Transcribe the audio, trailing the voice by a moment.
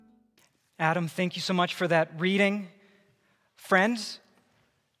Adam, thank you so much for that reading. Friends,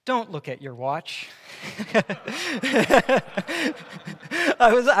 don't look at your watch.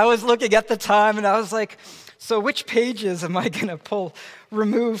 I was looking at the time and I was like, so which pages am I going to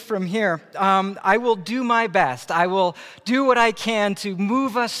remove from here? I will do my best. I will do what I can to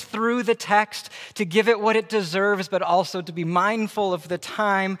move us through the text, to give it what it deserves, but also to be mindful of the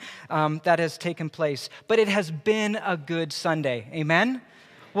time that has taken place. But it has been a good Sunday. Amen?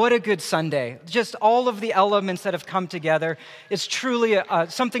 What a good Sunday. Just all of the elements that have come together. It's truly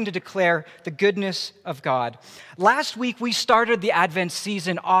something to declare the goodness of God. Last week, we started the Advent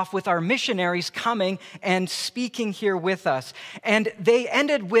season off with our missionaries coming and speaking here with us. And they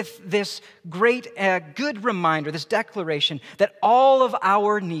ended with this great, good reminder, this declaration that all of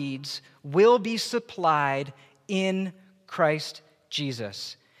our needs will be supplied in Christ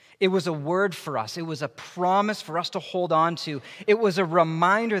Jesus. It was a word for us. It was a promise for us to hold on to. It was a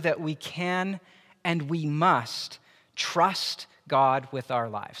reminder that we can and we must trust God with our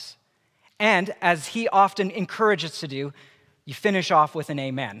lives. And as he often encourages us to do, you finish off with an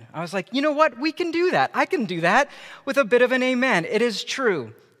amen. I was like, you know what? We can do that. I can do that with a bit of an amen. It is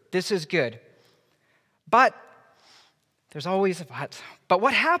true. This is good. But there's always a but. But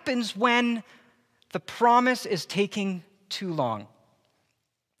what happens when the promise is taking too long?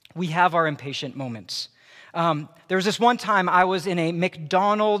 We have our impatient moments. There was this one time I was in a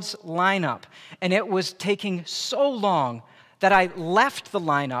McDonald's lineup, and it was taking so long that I left the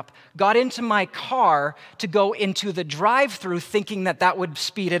lineup, got into my car to go into the drive-thru thinking that that would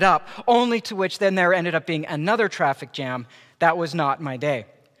speed it up, only to which then there ended up being another traffic jam. That was not my day.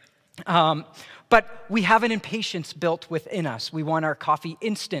 But we have an impatience built within us. We want our coffee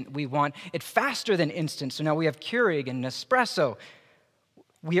instant. We want it faster than instant. So now we have Keurig and Nespresso.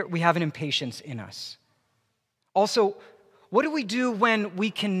 We have an impatience in us. Also, what do we do when we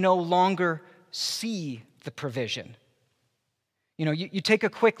can no longer see the provision? You know, you take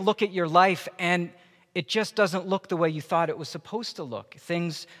a quick look at your life and it just doesn't look the way you thought it was supposed to look.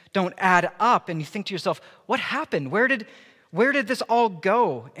 Things don't add up and you think to yourself, what happened? Where did this all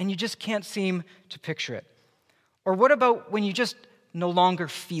go? And you just can't seem to picture it. Or what about when you just no longer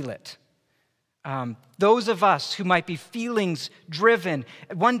feel it? Those of us who might be feelings driven,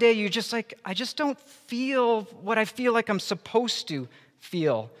 one day you're just like, I just don't feel what I feel like I'm supposed to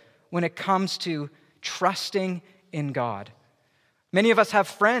feel when it comes to trusting in God. Many of us have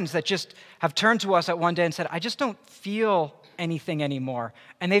friends that just have turned to us at one day and said, I just don't feel anything anymore.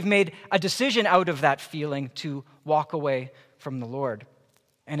 And they've made a decision out of that feeling to walk away from the Lord.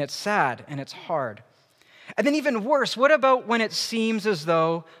 And it's sad and it's hard. And then even worse, what about when it seems as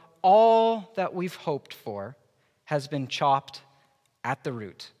though all that we've hoped for has been chopped at the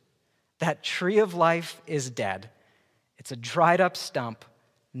root? That tree of life is dead. It's a dried up stump,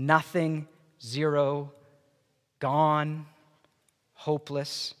 nothing, zero, gone,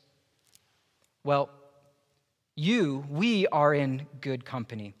 hopeless. Well, we are in good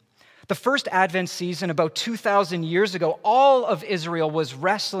company. The first Advent season, about 2,000 years ago, all of Israel was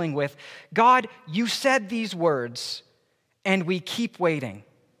wrestling with, God, you said these words, and we keep waiting.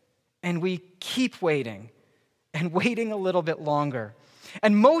 And we keep waiting and waiting a little bit longer.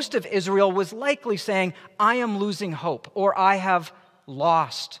 And most of Israel was likely saying, I am losing hope, or I have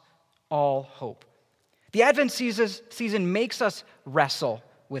lost all hope. The Advent season makes us wrestle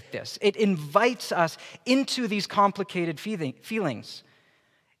with this. It invites us into these complicated feelings.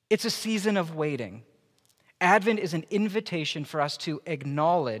 It's a season of waiting. Advent is an invitation for us to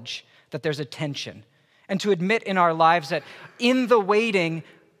acknowledge that there's a tension and to admit in our lives that in the waiting,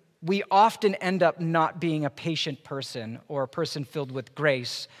 we often end up not being a patient person or a person filled with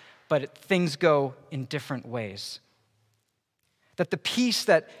grace, but things go in different ways. That the peace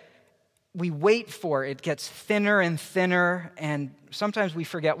that we wait for, it gets thinner and thinner, and sometimes we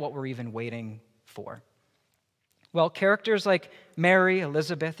forget what we're even waiting for. Well, characters like Mary,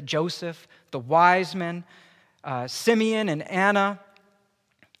 Elizabeth, Joseph, the wise men, Simeon and Anna,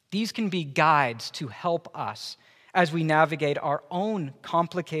 these can be guides to help us as we navigate our own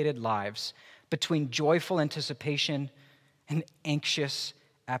complicated lives between joyful anticipation and anxious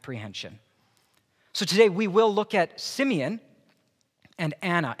apprehension. So today we will look at Simeon and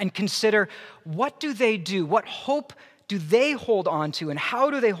Anna and consider what do they do, what hope do they hold on to, and how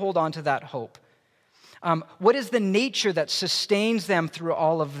do they hold on to that hope? What is the nature that sustains them through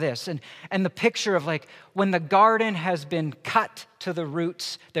all of this? And the picture of like when the garden has been cut to the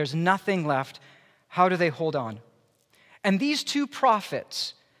roots, there's nothing left, how do they hold on? And these two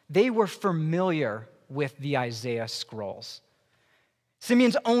prophets, they were familiar with the Isaiah scrolls.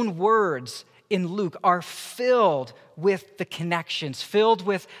 Simeon's own words in Luke are filled with the connections, filled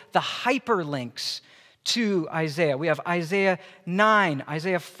with the hyperlinks to Isaiah. We have Isaiah 9,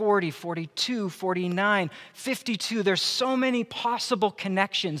 Isaiah 40, 42, 49, 52. There's so many possible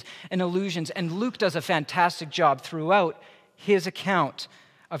connections and allusions, and Luke does a fantastic job throughout his account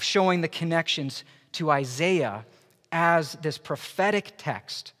of showing the connections to Isaiah as this prophetic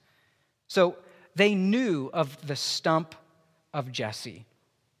text. So they knew of the stump of Jesse.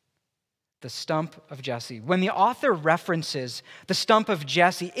 The stump of Jesse. When the author references the stump of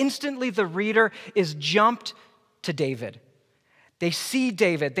Jesse, instantly the reader is jumped to David. They see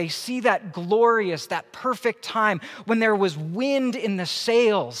David. They see that glorious, that perfect time when there was wind in the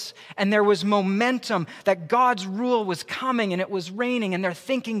sails and there was momentum, that God's rule was coming and it was raining, and they're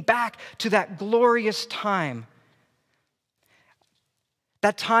thinking back to that glorious time.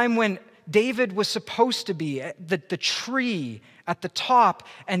 That time when David was supposed to be the tree at the top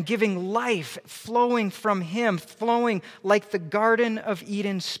and giving life flowing from him, flowing like the Garden of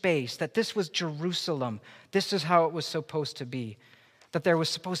Eden space, that this was Jerusalem. This is how it was supposed to be, that there was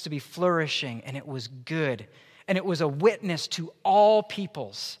supposed to be flourishing, and it was good. And it was a witness to all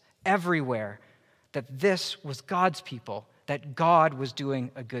peoples everywhere that this was God's people, that God was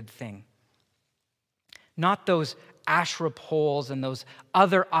doing a good thing. Not those Asherah poles and those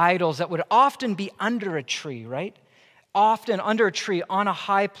other idols that would often be under a tree, right? Often under a tree on a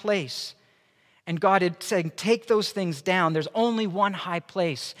high place. And God had said, take those things down. There's only one high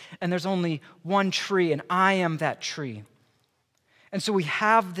place, and there's only one tree, and I am that tree. And so we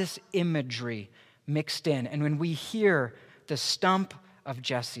have this imagery mixed in. And when we hear the stump of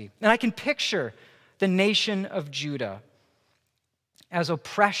Jesse, and I can picture the nation of Judah as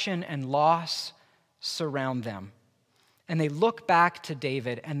oppression and loss surround them. And they look back to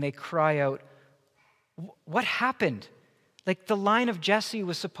David and they cry out, what happened? Like, the line of Jesse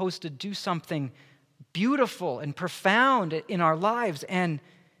was supposed to do something beautiful and profound in our lives, and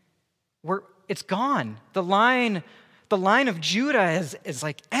it's gone. The line of Judah is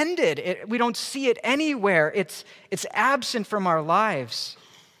like ended. We don't see it anywhere. It's absent from our lives.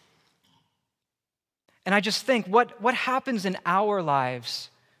 And I just think, what happens in our lives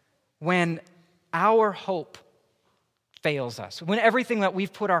when our hope fails us? When everything that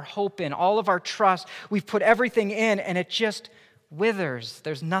we've put our hope in, all of our trust, we've put everything in, and it just withers.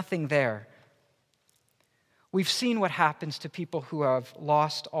 There's nothing there. We've seen what happens to people who have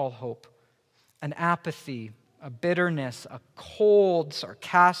lost all hope. An apathy, a bitterness, a cold,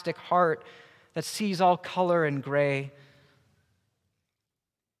 sarcastic heart that sees all color and gray.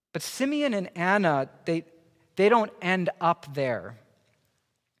 But Simeon and Anna, they don't end up there.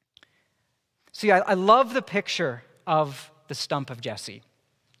 See, I love the picture of the stump of Jesse.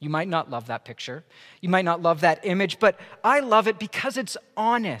 You might not love that picture. You might not love that image, but I love it because it's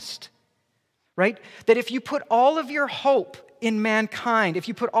honest, right? That if you put all of your hope in mankind, if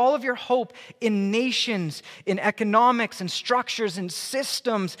you put all of your hope in nations, in economics and structures and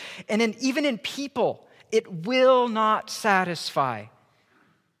systems, and even in people, it will not satisfy.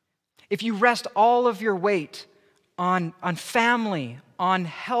 If you rest all of your weight on family, on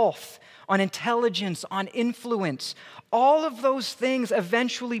health, on intelligence, on influence, all of those things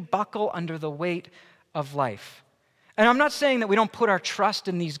eventually buckle under the weight of life. And I'm not saying that we don't put our trust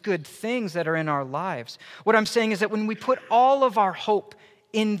in these good things that are in our lives. What I'm saying is that when we put all of our hope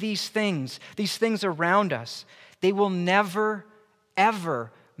in these things around us, they will never,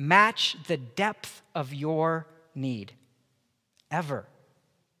 ever match the depth of your need. Ever.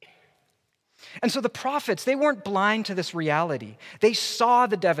 And so the prophets, they weren't blind to this reality. They saw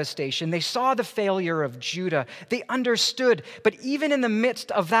the devastation. They saw the failure of Judah. They understood. But even in the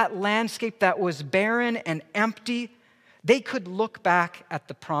midst of that landscape that was barren and empty, they could look back at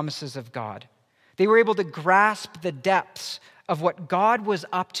the promises of God. They were able to grasp the depths of what God was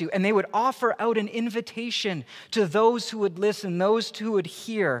up to, and they would offer out an invitation to those who would listen, those who would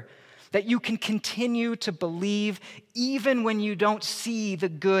hear, that you can continue to believe even when you don't see the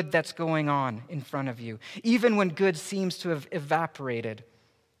good that's going on in front of you, even when good seems to have evaporated.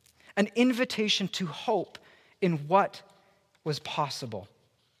 An invitation to hope in what was possible.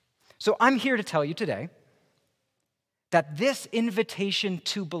 So I'm here to tell you today that this invitation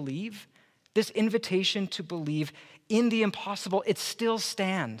to believe in the impossible, it still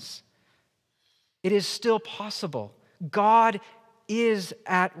stands. It is still possible. God is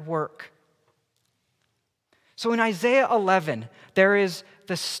at work. So in Isaiah 11, there is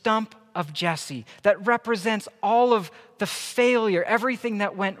the stump of Jesse that represents all of the failure, everything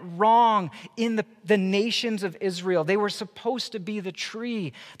that went wrong in the nations of Israel. They were supposed to be the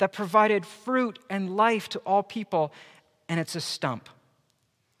tree that provided fruit and life to all people, and it's a stump.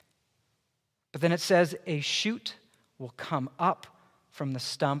 But then it says, a shoot will come up from the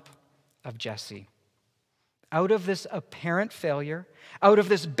stump of Jesse. Out of this apparent failure, out of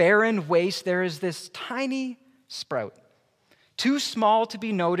this barren waste, there is this tiny sprout, too small to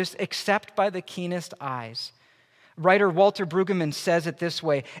be noticed except by the keenest eyes. Writer Walter Brueggemann says it this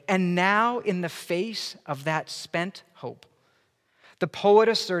way, and now in the face of that spent hope, the poet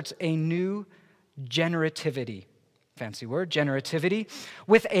asserts a new generativity, fancy word, generativity,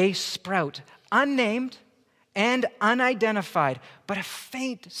 with a sprout, unnamed and unidentified, but a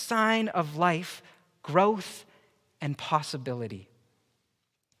faint sign of life, growth, and possibility.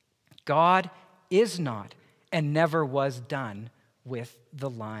 God is not and never was done with the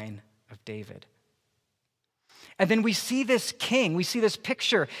line of David. And then we see this king, we see this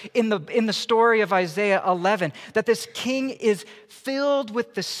picture in the story of Isaiah 11, that this king is filled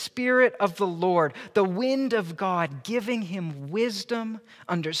with the Spirit of the Lord, the wind of God, giving him wisdom,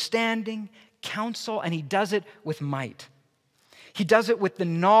 understanding, counsel, and he does it with might. He does it with the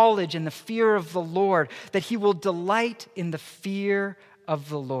knowledge and the fear of the Lord, that he will delight in the fear of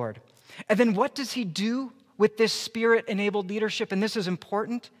the Lord. And then what does he do with this Spirit-enabled leadership? And this is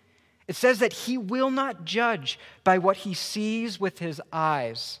important. It says that he will not judge by what he sees with his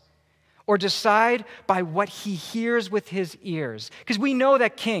eyes or decide by what he hears with his ears. Because we know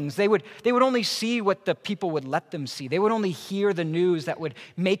that kings, they would only see what the people would let them see. They would only hear the news that would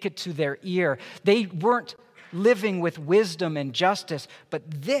make it to their ear. They weren't living with wisdom and justice, but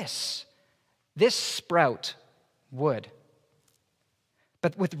this sprout would.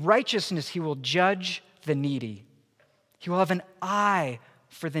 But with righteousness, he will judge the needy. He will have an eye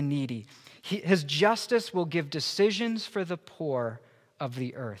for the needy. His justice will give decisions for the poor of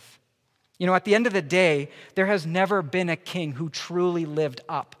the earth. You know, at the end of the day, there has never been a king who truly lived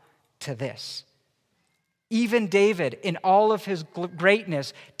up to this. Even David, in all of his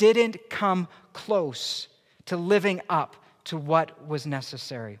greatness, didn't come close to living up to what was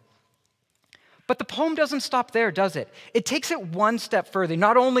necessary. But the poem doesn't stop there, does it? It takes it one step further.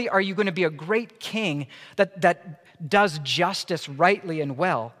 Not only are you going to be a great king that does justice rightly and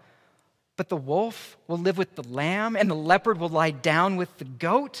well, but the wolf will live with the lamb, and the leopard will lie down with the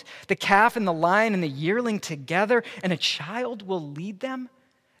goat, the calf and the lion and the yearling together, and a child will lead them.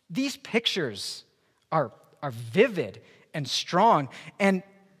 These pictures are vivid and strong. And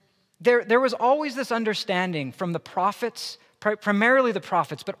there was always this understanding from the prophets, primarily the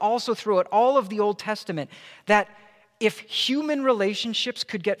prophets, but also throughout all of the Old Testament, that if human relationships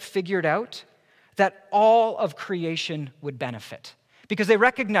could get figured out, that all of creation would benefit. Because they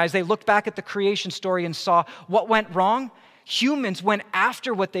recognized, they looked back at the creation story and saw what went wrong. Humans went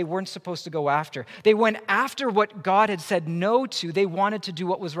after what they weren't supposed to go after. They went after what God had said no to. They wanted to do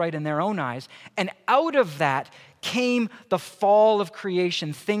what was right in their own eyes. And out of that came the fall of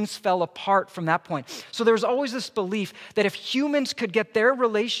creation. Things fell apart from that point. So there was always this belief that if humans could get their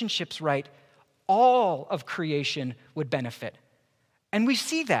relationships right, all of creation would benefit. And we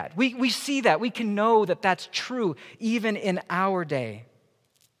see that. We see that. We can know that that's true even in our day.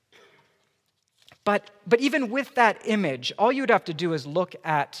 But even with that image, all you'd have to do is look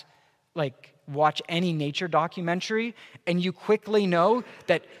at, watch any nature documentary, and you quickly know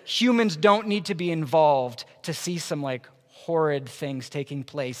that humans don't need to be involved to see some horrid things taking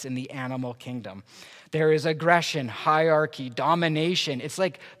place in the animal kingdom. There is aggression, hierarchy, domination. It's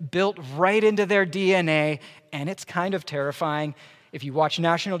built right into their DNA, and it's kind of terrifying. If you watch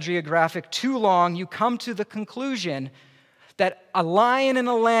National Geographic too long, you come to the conclusion that a lion and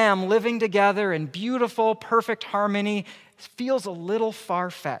a lamb living together in beautiful, perfect harmony feels a little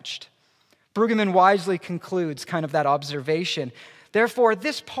far-fetched. Brueggemann wisely concludes kind of that observation. Therefore,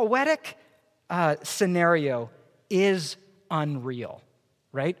 this poetic scenario is unreal,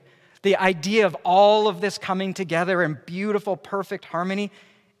 right? The idea of all of this coming together in beautiful, perfect harmony,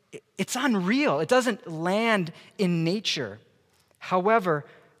 it's unreal. It doesn't land in nature. However,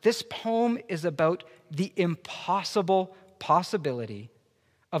 this poem is about the impossible possibility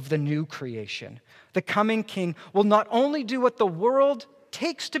of the new creation. The coming king will not only do what the world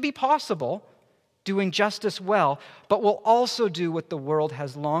takes to be possible, doing justice well, but will also do what the world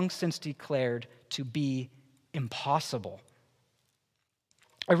has long since declared to be impossible.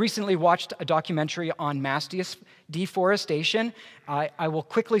 I recently watched a documentary on mass deforestation. I will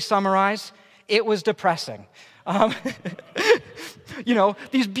quickly summarize. It was depressing.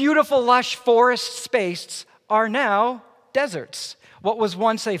 These beautiful, lush forest spaces are now deserts. What was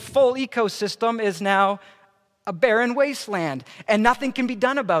once a full ecosystem is now a barren wasteland, and nothing can be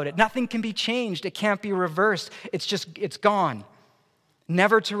done about it. Nothing can be changed. It can't be reversed. It's gone,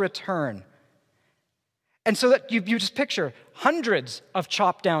 never to return. And so that you just picture hundreds of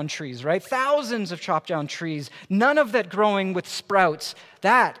chopped down trees, right? Thousands of chopped down trees, none of that growing with sprouts.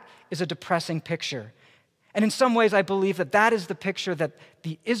 That is a depressing picture. And in some ways, I believe that that is the picture that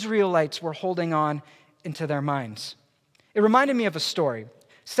the Israelites were holding on into their minds. It reminded me of a story.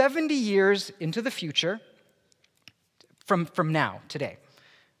 70 years into the future, from now, today,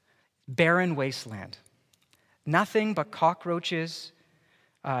 barren wasteland. Nothing but cockroaches,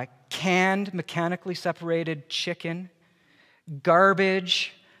 canned, mechanically separated chicken,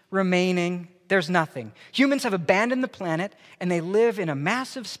 garbage remaining. There's nothing. Humans have abandoned the planet, and they live in a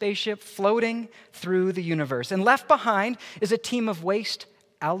massive spaceship floating through the universe. And left behind is a team of waste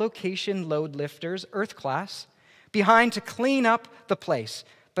allocation load lifters, Earth class, behind to clean up the place.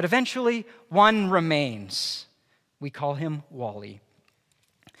 But eventually, one remains. We call him Wall-E.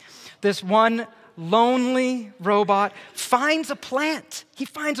 This one lonely robot finds a plant. He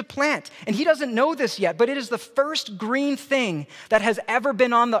finds a plant. And he doesn't know this yet, but it is the first green thing that has ever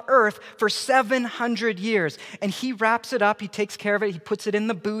been on the earth for 700 years. And he wraps it up. He takes care of it. He puts it in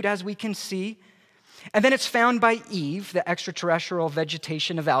the boot, as we can see. And then it's found by Eve, the extraterrestrial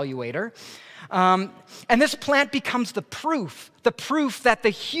vegetation evaluator. And this plant becomes the proof that the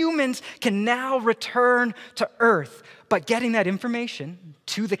humans can now return to Earth. But getting that information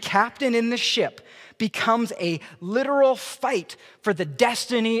to the captain in the ship becomes a literal fight for the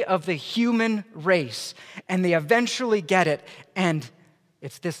destiny of the human race. And they eventually get it. And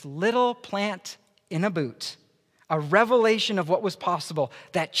it's this little plant in a boot, a revelation of what was possible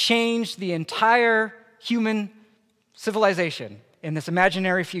that changed the entire human civilization in this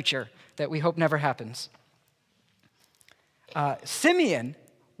imaginary future that we hope never happens. Simeon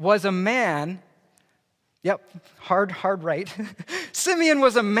was a man, hard right. Simeon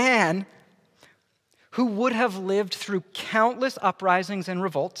was a man who would have lived through countless uprisings and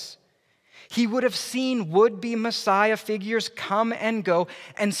revolts. He would have seen would-be Messiah figures come and go.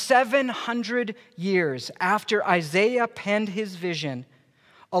 And 700 years after Isaiah penned his vision,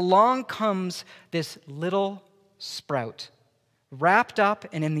 along comes this little sprout, wrapped up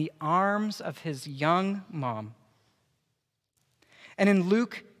and in the arms of his young mom. And in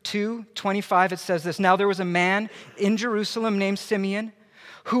Luke 2:25, it says this: "Now there was a man in Jerusalem named Simeon,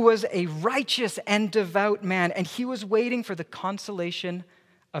 who was a righteous and devout man, and he was waiting for the consolation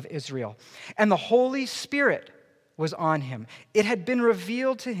of Israel. And the Holy Spirit was on him. It had been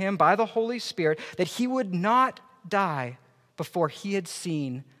revealed to him by the Holy Spirit that he would not die before he had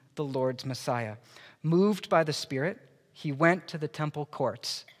seen the Lord's Messiah. Moved by the Spirit, he went to the temple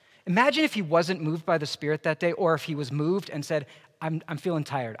courts." Imagine if he wasn't moved by the Spirit that day, or if he was moved and said, I'm feeling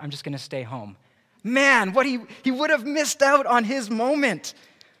tired, I'm just going to stay home. Man, what he would have missed out on his moment.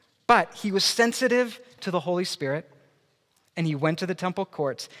 But he was sensitive to the Holy Spirit, and he went to the temple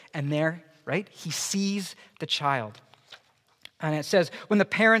courts, and there, right, he sees the child. And it says, when the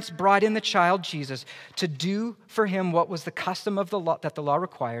parents brought in the child, Jesus, to do for him what was the custom of the law, that the law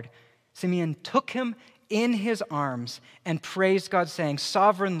required, Simeon took him in his arms and praised God, saying,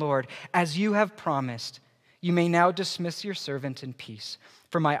 "Sovereign Lord, as you have promised, you may now dismiss your servant in peace.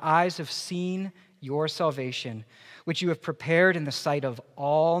 For my eyes have seen your salvation, which you have prepared in the sight of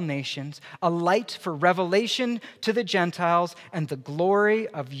all nations, a light for revelation to the Gentiles and the glory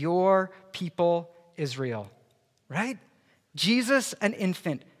of your people Israel." Right? Jesus, an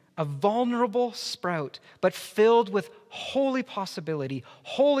infant, a vulnerable sprout, but filled with holy possibility,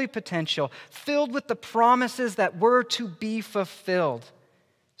 holy potential, filled with the promises that were to be fulfilled.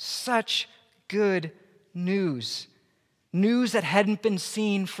 Such good news. News that hadn't been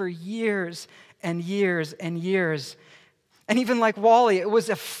seen for years and years and years. And even like Wall-E, it was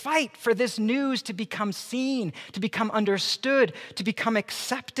a fight for this news to become seen, to become understood, to become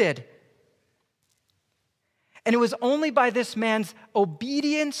accepted. And it was only by this man's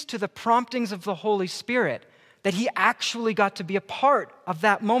obedience to the promptings of the Holy Spirit that he actually got to be a part of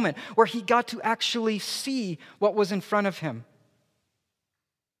that moment, where he got to actually see what was in front of him.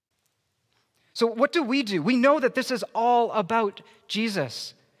 So what do? We know that this is all about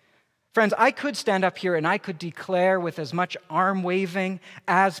Jesus. Friends, I could stand up here and I could declare with as much arm waving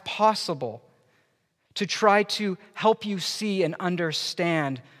as possible to try to help you see and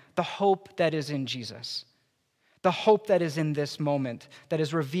understand the hope that is in Jesus, the hope that is in this moment, that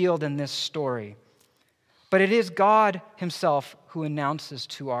is revealed in this story. But it is God himself who announces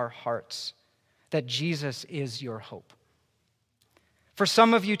to our hearts that Jesus is your hope. For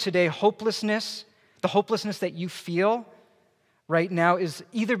some of you today, hopelessness, the hopelessness that you feel right now, is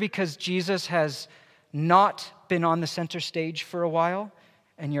either because Jesus has not been on the center stage for a while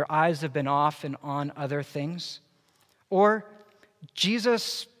and your eyes have been off and on other things, or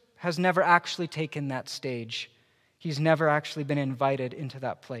Jesus has never actually taken that stage. He's never actually been invited into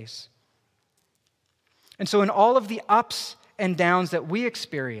that place. And so in all of the ups and downs that we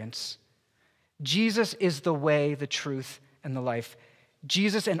experience, Jesus is the way, the truth, and the life.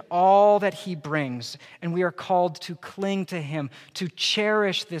 Jesus and all that he brings, and we are called to cling to him, to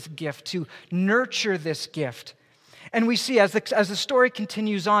cherish this gift, to nurture this gift. And we see as the story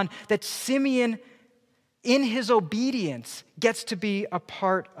continues on that Simeon, in his obedience, gets to be a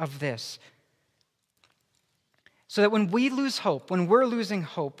part of this. So that when we lose hope, when we're losing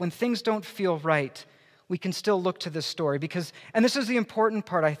hope, when things don't feel right, we can still look to this story because, and this is the important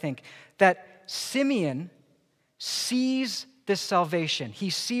part, I think, that Simeon sees this salvation. He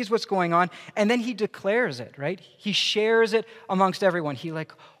sees what's going on, and then he declares it, right? He shares it amongst everyone. He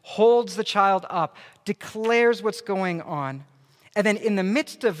holds the child up, declares what's going on. And then in the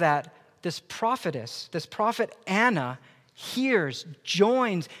midst of that, this prophet Anna, hears,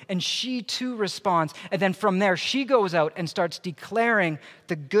 joins, and she too responds. And then from there, she goes out and starts declaring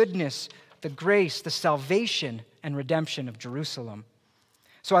the goodness, the grace, the salvation, and redemption of Jerusalem.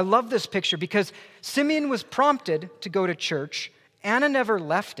 So I love this picture because Simeon was prompted to go to church. Anna never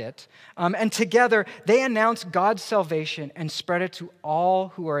left it. And together, they announced God's salvation and spread it to all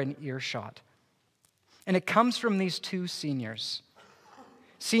who are in earshot. And it comes from these two seniors.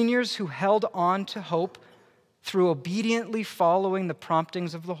 Seniors who held on to hope through obediently following the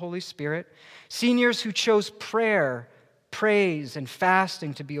promptings of the Holy Spirit. Seniors who chose prayer, praise, and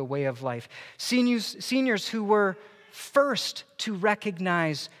fasting to be a way of life. Seniors who were first to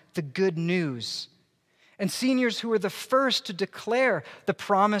recognize the good news. And seniors who were the first to declare the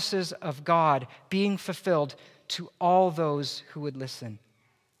promises of God being fulfilled to all those who would listen.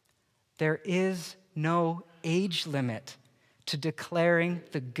 There is no age limit to declaring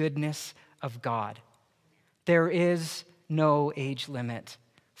the goodness of God. There is no age limit.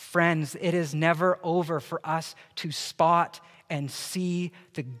 Friends, it is never over for us to spot and see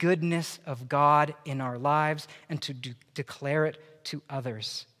the goodness of God in our lives and to declare it to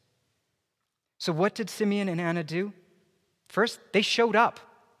others. So what did Simeon and Anna do? First, they showed up,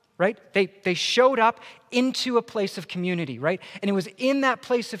 right? They showed up into a place of community, right? And it was in that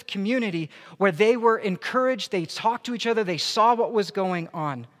place of community where they were encouraged, they talked to each other, they saw what was going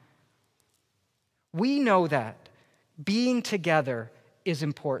on. We know that being together is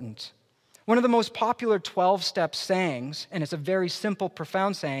important. One of the most popular 12-step sayings, and it's a very simple,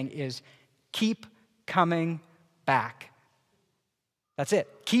 profound saying, is keep coming back. That's it.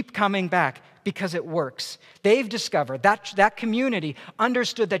 Keep coming back because it works. They've discovered, that community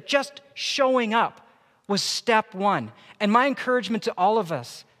understood that just showing up was step one. And my encouragement to all of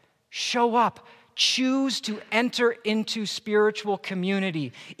us, show up. Choose to enter into spiritual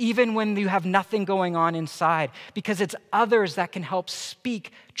community, even when you have nothing going on inside, because it's others that can help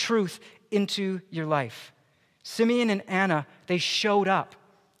speak truth into your life. Simeon and Anna, they showed up.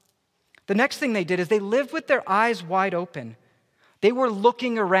 The next thing they did is they lived with their eyes wide open. They were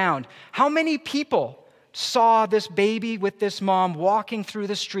looking around. How many people saw this baby with this mom walking through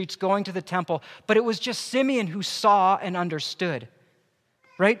the streets, going to the temple, but it was just Simeon who saw and understood?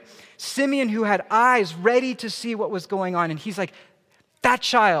 Right? Simeon who had eyes ready to see what was going on. And he's like, that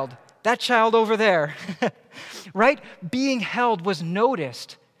child over there, right? Being held was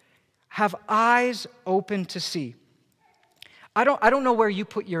noticed. Have eyes open to see. I don't know where you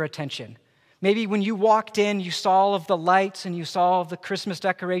put your attention. Maybe when you walked in, you saw all of the lights and you saw all of the Christmas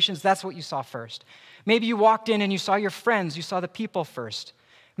decorations. That's what you saw first. Maybe you walked in and you saw your friends. You saw the people first.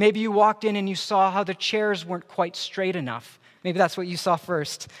 Maybe you walked in and you saw how the chairs weren't quite straight enough. Maybe that's what you saw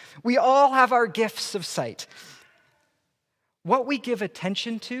first. We all have our gifts of sight. What we give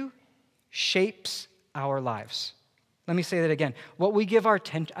attention to shapes our lives. Let me say that again. What we give our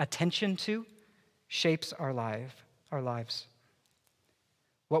attention to shapes our lives.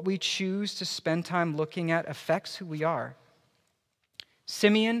 What we choose to spend time looking at affects who we are.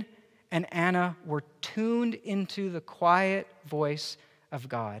 Simeon and Anna were tuned into the quiet voice of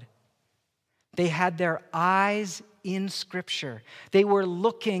God. They had their eyes in Scripture. They were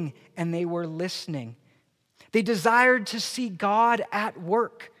looking and they were listening. They desired to see God at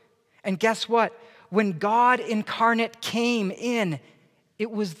work. And guess what? When God incarnate came in,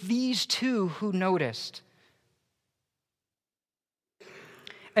 it was these two who noticed.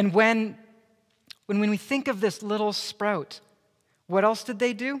 And when we think of this little sprout, what else did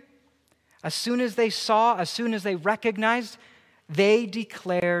they do? As soon as they saw, as soon as they recognized, they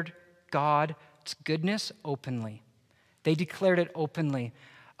declared God's goodness openly. They declared it openly.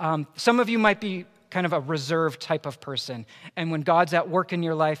 Some of you might be kind of a reserved type of person. And when God's at work in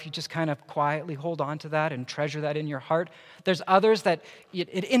your life, you just kind of quietly hold on to that and treasure that in your heart. There's others that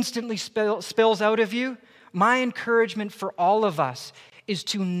it instantly spills out of you. My encouragement for all of us is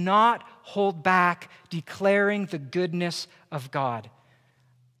to not hold back declaring the goodness of God.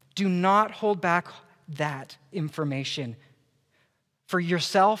 Do not hold back that information for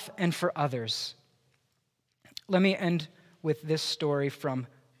yourself and for others. Let me end with this story from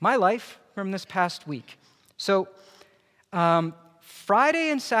my life from this past week. So, Friday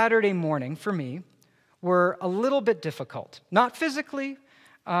and Saturday morning for me were a little bit difficult. Not physically,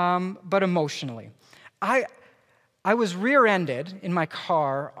 but emotionally. I was rear-ended in my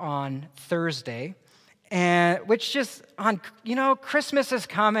car on Thursday, and which just on, Christmas is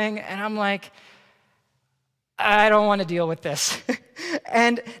coming, and I'm like, I don't want to deal with this.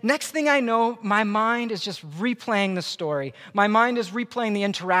 And next thing I know, my mind is just replaying the story. My mind is replaying the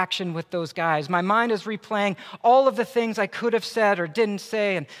interaction with those guys. My mind is replaying all of the things I could have said or didn't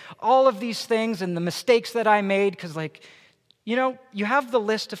say, and all of these things and the mistakes that I made, because you have the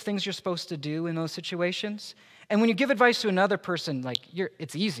list of things you're supposed to do in those situations. And when you give advice to another person,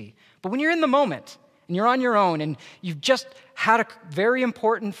 it's easy. But when you're in the moment, and you're on your own, and you've just had a very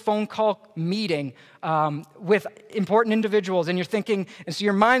important phone call meeting with important individuals, and you're thinking, and so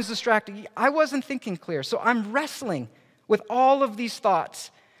your mind's distracted. I wasn't thinking clear, so I'm wrestling with all of these thoughts,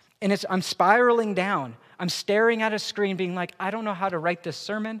 and I'm spiraling down. I'm staring at a screen being like, I don't know how to write this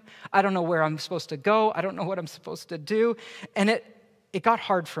sermon. I don't know where I'm supposed to go. I don't know what I'm supposed to do. And it got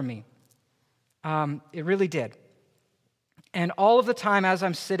hard for me. It really did. And all of the time as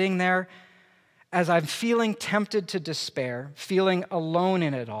I'm sitting there, as I'm feeling tempted to despair, feeling alone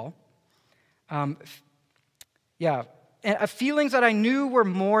in it all, feelings that I knew were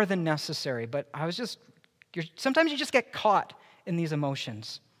more than necessary, but sometimes you just get caught in these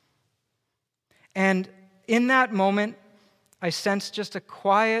emotions. And in that moment, I sensed just a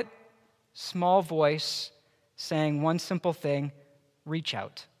quiet, small voice saying one simple thing: reach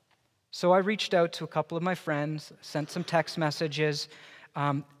out. So I reached out to a couple of my friends, sent some text messages,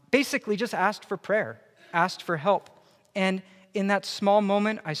 basically just asked for prayer, asked for help. And in that small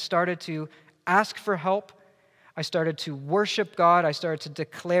moment, I started to ask for help. I started to worship God. I started to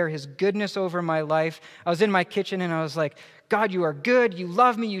declare His goodness over my life. I was in my kitchen and I was like, God, you are good. You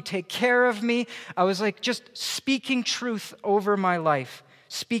love me. You take care of me. I was like just speaking truth over my life,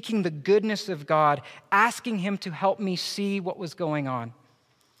 speaking the goodness of God, asking Him to help me see what was going on,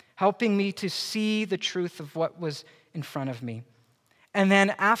 helping me to see the truth of what was in front of me. And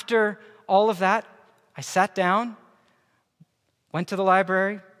then after all of that, I sat down, went to the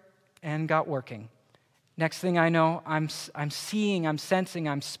library, and got working. Next thing I know, I'm seeing, I'm sensing,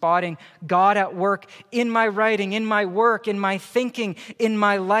 I'm spotting God at work in my writing, in my work, in my thinking, in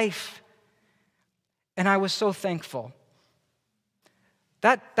my life. And I was so thankful.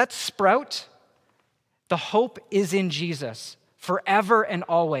 That sprout, the hope is in Jesus forever and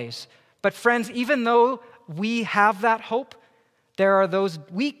always. But friends, even though we have that hope, there are those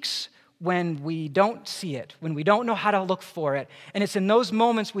weeks when we don't see it, when we don't know how to look for it. And it's in those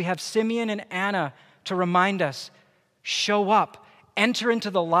moments we have Simeon and Anna to remind us, show up, enter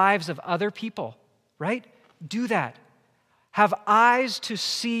into the lives of other people, right? Do that. Have eyes to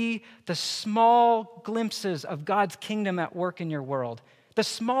see the small glimpses of God's kingdom at work in your world. The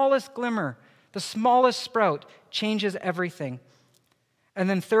smallest glimmer, the smallest sprout changes everything. And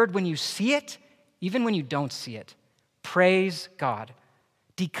then third, when you see it, even when you don't see it, praise God.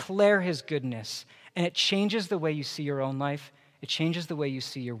 Declare His goodness. And it changes the way you see your own life. It changes the way you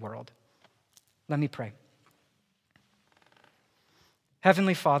see your world. Let me pray.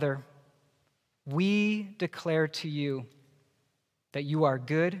 Heavenly Father, we declare to You that You are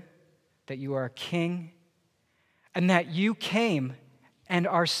good, that You are King, and that You came and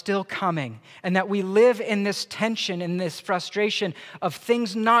are still coming, and that we live in this tension, in this frustration of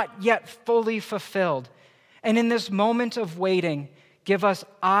things not yet fully fulfilled. And in this moment of waiting, give us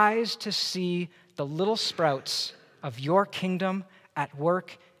eyes to see the little sprouts of Your kingdom at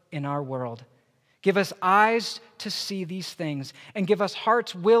work in our world. Give us eyes to see these things, and give us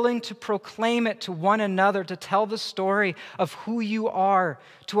hearts willing to proclaim it to one another, to tell the story of who You are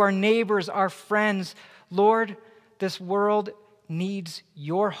to our neighbors, our friends. Lord, this world needs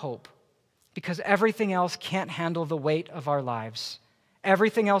Your hope, because everything else can't handle the weight of our lives.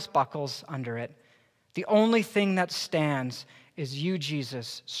 Everything else buckles under it. The only thing that stands is You,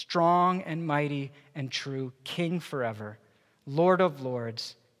 Jesus, strong and mighty and true, King forever, Lord of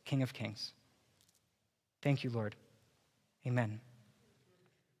lords, King of kings. Thank You, Lord. Amen.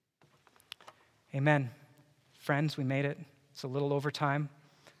 Amen. Friends, we made it. It's a little over time.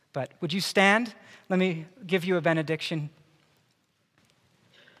 But would you stand? Let me give you a benediction.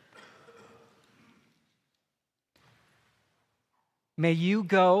 May you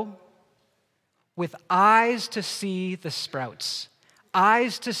go with eyes to see the sprouts,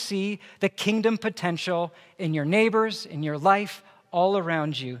 eyes to see the kingdom potential in your neighbors, in your life, all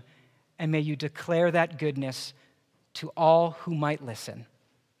around you, and may you declare that goodness to all who might listen.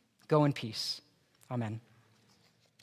 Go in peace. Amen.